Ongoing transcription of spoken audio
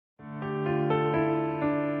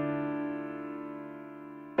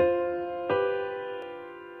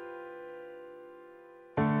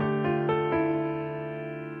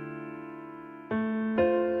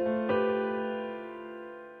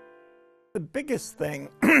biggest thing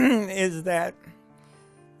is that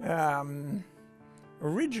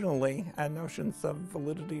originally our notions of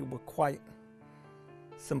validity were quite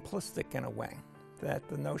simplistic in a way. That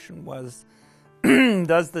the notion was,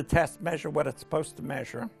 does the test measure what it's supposed to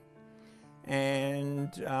measure?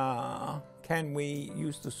 And can we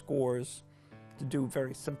use the scores to do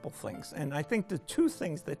very simple things? And I think the two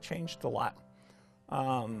things that changed a lot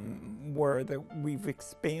were that we've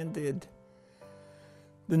expanded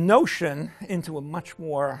the notion into a much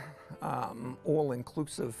more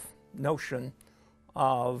all-inclusive notion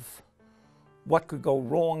of what could go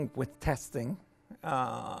wrong with testing,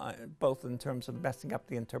 both in terms of messing up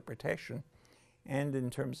the interpretation and in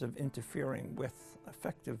terms of interfering with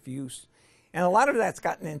effective use. And a lot of that's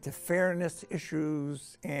gotten into fairness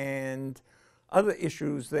issues and other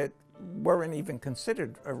issues that weren't even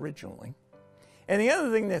considered originally. And the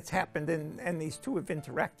other thing that's happened, and these two have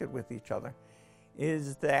interacted with each other,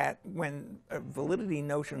 is that when validity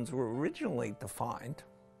notions were originally defined,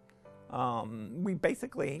 we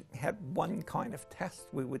basically had one kind of test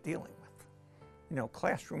we were dealing with. You know,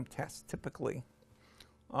 classroom tests typically,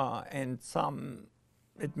 and some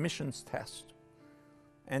admissions tests.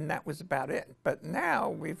 And that was about it. But now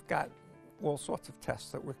we've got all sorts of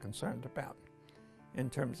tests that we're concerned about in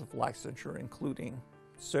terms of licensure, including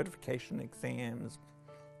certification exams,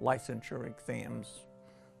 licensure exams.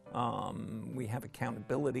 We have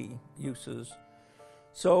accountability uses.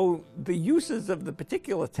 So the uses of the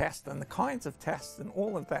particular test and the kinds of tests and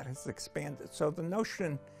all of that has expanded. So the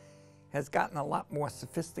notion has gotten a lot more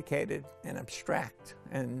sophisticated and abstract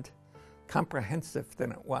and comprehensive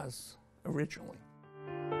than it was originally.